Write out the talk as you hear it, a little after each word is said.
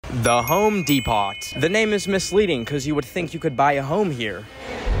The Home Depot. The name is misleading because you would think you could buy a home here,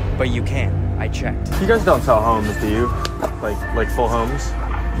 but you can't. I checked. You guys don't sell homes, do you? Like full homes?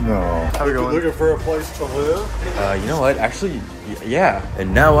 No. How we going? Looking for a place to live? You know what? Actually, yeah.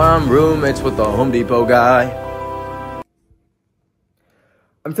 And now I'm roommates with the Home Depot guy.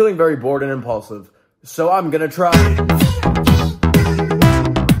 I'm feeling very bored and impulsive, so I'm gonna try.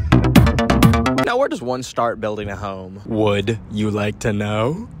 Now, where does one start building a home? Would you like to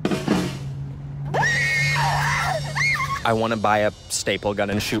know? I want to buy a staple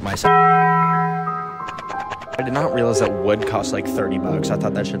gun and shoot myself. I did not realize that wood costs like 30 bucks. I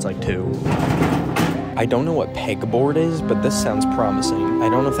thought that shit's like $2. I don't know what pegboard is, but this sounds promising. I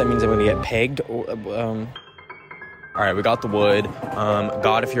don't know if that means I'm gonna get pegged or, All right, we got the wood.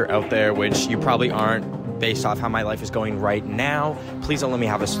 God, if you're out there, which you probably aren't based off how my life is going right now, please don't let me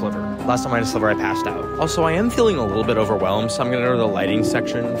have a sliver. Last time I had a sliver, I passed out. Also, I am feeling a little bit overwhelmed, so I'm gonna go to the lighting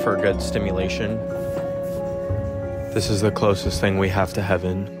section for good stimulation. This is the closest thing we have to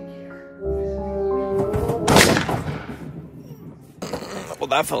heaven. Well,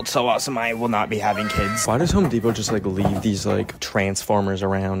 that felt so awesome. I will not be having kids. Why does Home Depot just like leave these like transformers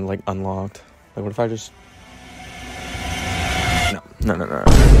around like unlocked? Like what if I just... No.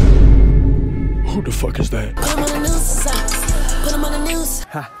 Who the fuck is that? Put 'em on the news. Put 'em on the news.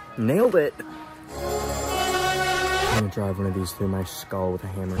 Ha, nailed it. I'm gonna drive one of these through my skull with a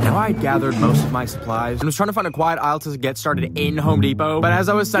hammer. Now I gathered most of my supplies and was trying to find a quiet aisle to get started in Home Depot. But as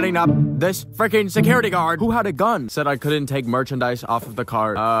I was setting up, this freaking security guard who had a gun said I couldn't take merchandise off of the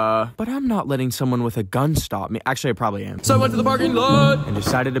cart. But I'm not letting someone with a gun stop me. Actually, I probably am. So I went to the parking lot and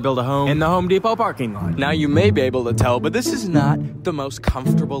decided to build a home in the Home Depot parking lot. Now you may be able to tell, but this is not the most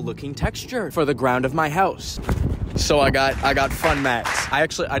comfortable looking texture for the ground of my house. So I got fun mats. I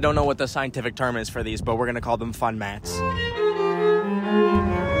don't know what the scientific term is for these, but we're gonna call them fun mats.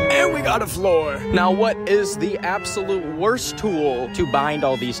 And we got a floor. Now, what is the absolute worst tool to bind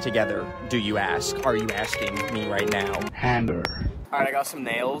all these together, do you ask? Are you asking me right now? Hammer. All right, I got some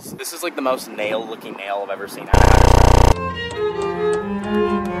nails. This is like the most nail-looking nail I've ever seen.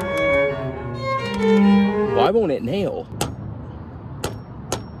 Why won't it nail?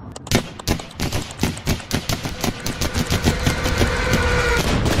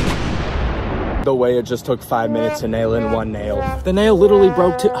 The way it just took 5 minutes to nail in one nail. The nail literally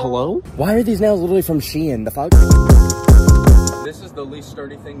broke too. Hello? Why are these nails literally from Shein? The fuck? This is the least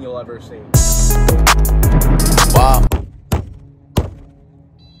sturdy thing you'll ever see. Wow.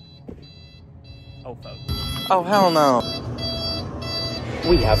 Oh, fuck. Oh, hell no.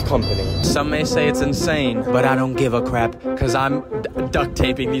 We have company. Some may say it's insane, but I don't give a crap because I'm duct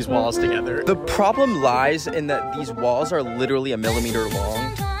taping these walls together. The problem lies in that these walls are literally 1 millimeter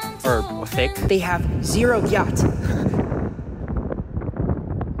long. Or thick. They have 0 yacht.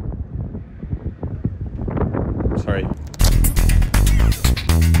 Sorry.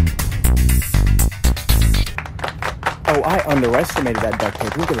 Oh, I underestimated that duct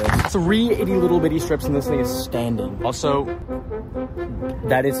tape. Look at this. 3 itty little bitty strips and this thing is standing. Also,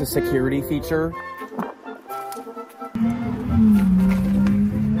 that is a security feature.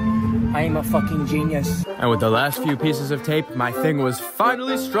 I'm a fucking genius. And with the last few pieces of tape, my thing was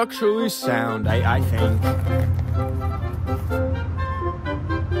finally structurally sound, I think.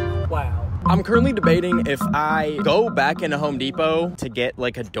 Wow. I'm currently debating if I go back into Home Depot to get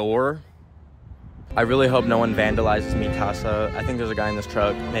like a door. I really hope no one vandalizes mi casa. I think there's a guy in this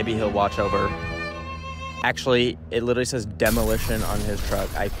truck. Maybe he'll watch over. Actually, it literally says demolition on his truck.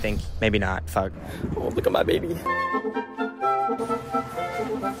 I think, maybe not, fuck. Oh, look at my baby.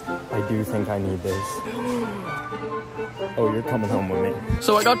 I do think I need this. Oh, you're coming home with me.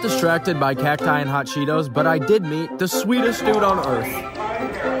 So I got distracted by cacti and hot Cheetos, but I did meet the sweetest dude on earth.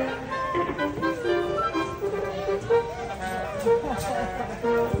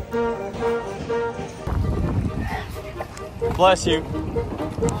 Bless you.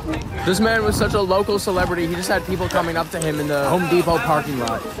 This man was such a local celebrity, he just had people coming up to him in the Home Depot parking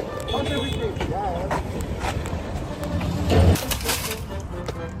lot.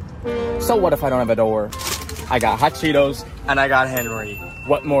 So what if I don't have a door? I got hot Cheetos and I got Henry.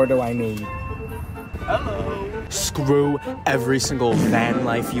 What more do I need? Hello. Screw every single van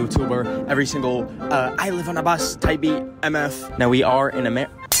life YouTuber, every single I live on a bus type beat MF. Now we are in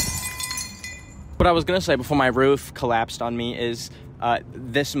America. What I was gonna say before my roof collapsed on me is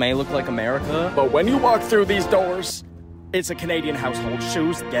this may look like America, but when you walk through these doors, it's a Canadian household.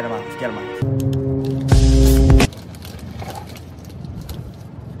 Shoes, get them off, get them off.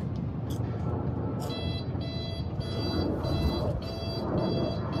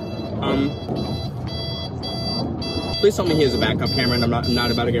 Please tell me he has a backup camera and I'm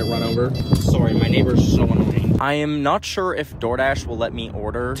not about to get run over. Sorry, my neighbor's so annoying. I am not sure if DoorDash will let me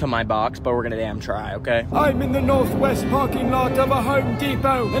order to my box, but we're gonna damn try, okay? I'm in the northwest parking lot of a Home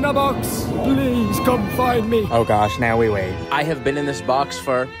Depot in a box. Please come find me. Oh gosh, now we wait. I have been in this box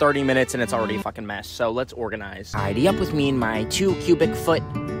for 30 minutes and it's already a fucking mess, so let's organize. Tidy up with me in my 2 cubic foot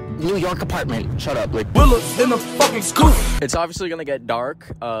New York apartment. Shut up, like bullets in the fucking school. It's obviously gonna get dark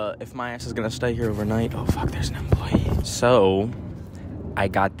if my ass is gonna stay here overnight. Oh fuck, there's an employee. So I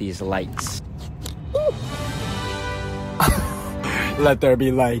got these lights. Let there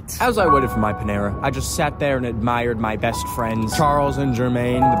be light. As I waited for my Panera, I just sat there and admired my best friends, Charles and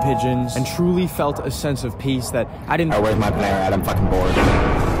Jermaine, the pigeons, and truly felt a sense of peace that I didn't. Where's my Panera at? I'm fucking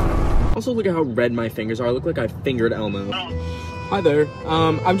bored. Also, look at how red my fingers are. I look like I fingered Elmo. Hi there.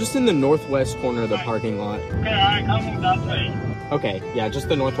 I'm just in the northwest corner of the parking lot. Okay, alright, come that way. Okay, yeah, just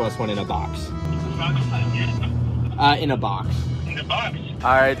the northwest one in a box. In a box. In the box?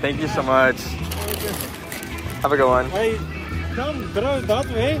 Alright, thank you so much. Have a good one. Hey, come, bro, that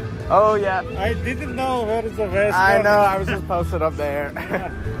way. Oh, yeah. I didn't know where is the west. I know, I was just posted up there.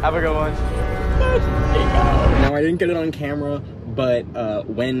 Have a good one. Now, I didn't get it on camera, but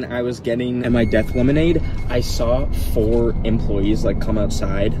when I was getting my death lemonade, I saw 4 employees like come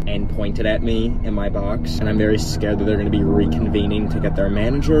outside and pointed at me in my box, and I'm very scared that they're going to be reconvening to get their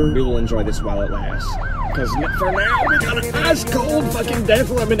manager. We will enjoy this while it lasts. Because for now, we got an ice cold fucking death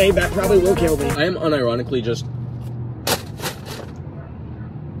lemonade that probably will kill me. I am unironically just...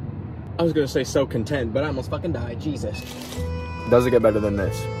 I was gonna say so content, but I almost fucking died. Jesus. Does it get better than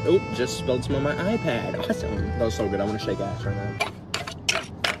this? Oop, just spilled some on my iPad. Awesome. That was so good. I want to shake ass right now.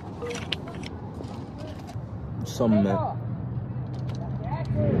 Some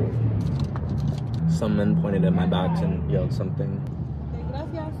men pointed at my box and yelled something.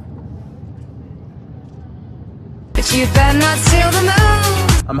 But you better not steal the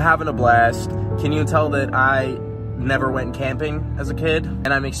moon. I'm having a blast. Can you tell that I never went camping as a kid? And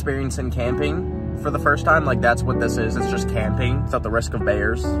I'm experiencing camping for the first time. Like, that's what this is. It's just camping without the risk of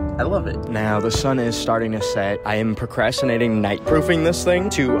bears. I love it. Now, the sun is starting to set. I am procrastinating night-proofing this thing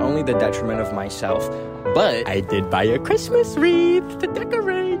to only the detriment of myself. But I did buy a Christmas wreath to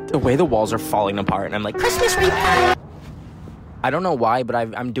decorate. The way the walls are falling apart, and I'm like, Christmas wreath! I don't know why, but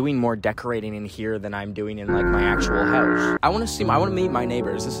I'm doing more decorating in here than I'm doing in, like, my actual house. I want to meet my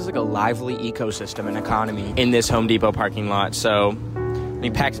neighbors. This is like a lively ecosystem and economy in this Home Depot parking lot. So let me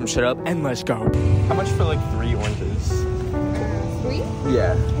pack some shit up and let's go. How much for, like, 3 oranges? 3?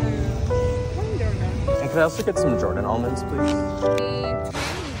 Yeah. I don't know. And could I also get some Jordan almonds, please? 20.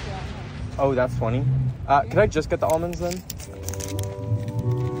 Oh, that's 20? Could I just get the almonds then?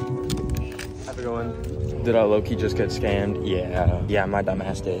 Have a good one. Did I low-key just get scammed? Yeah, my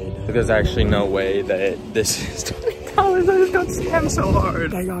dumbass did. There's actually no way that this is $20. I just got scammed so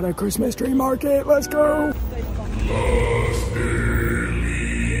hard. I got a Christmas tree market. Let's go.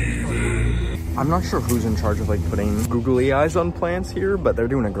 I'm not sure who's in charge of, like, putting googly eyes on plants here, but they're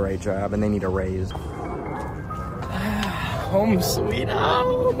doing a great job and they need a raise. Home sweet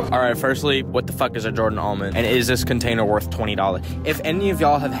home. All right, firstly, what the fuck is a Jordan almond? And is this container worth $20? If any of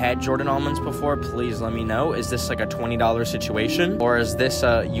y'all have had Jordan almonds before, please let me know. Is this like a $20 situation? Or is this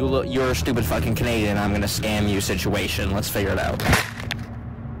you're a stupid fucking Canadian, I'm gonna scam you situation? Let's figure it out.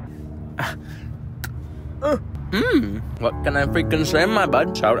 What can I freaking say, my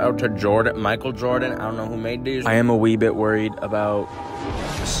bud? Shout out to Michael Jordan. I don't know who made these. I am a wee bit worried about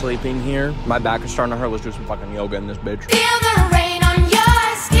sleeping here. My back is starting to hurt. Let's do some fucking yoga in this bitch. Feel the rain on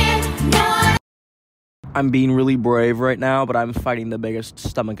your skin. No. I'm being really brave right now, but I'm fighting the biggest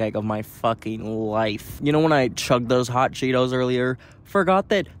stomachache of my fucking life. You know when I chugged those hot Cheetos earlier? Forgot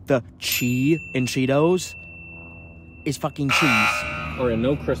that the chi in Cheetos is fucking cheese. We're in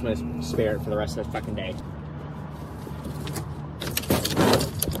no Christmas spirit for the rest of this fucking day.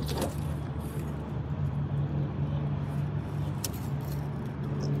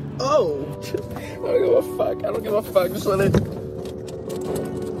 Oh, I don't give a fuck. I don't give a fuck. Just let it.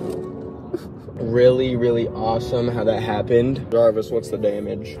 Really, really awesome how that happened. Jarvis, what's the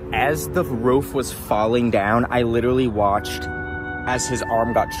damage? As the roof was falling down, I literally watched as his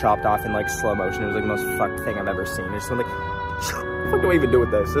arm got chopped off in like slow motion. It was like the most fucked thing I've ever seen. It's like, what the fuck do I even do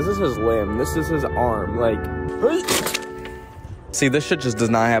with this? This is his limb. This is his arm. Like, see, this shit just does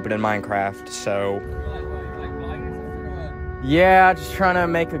not happen in Minecraft, so. Yeah, just trying to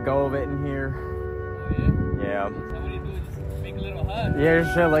make a go of it in here. Oh, yeah? Yeah. So what do? Just make a little hut? Yeah,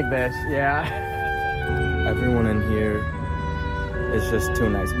 shit like this, yeah. Everyone in here is just too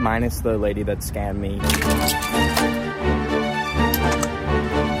nice, minus the lady that scammed me.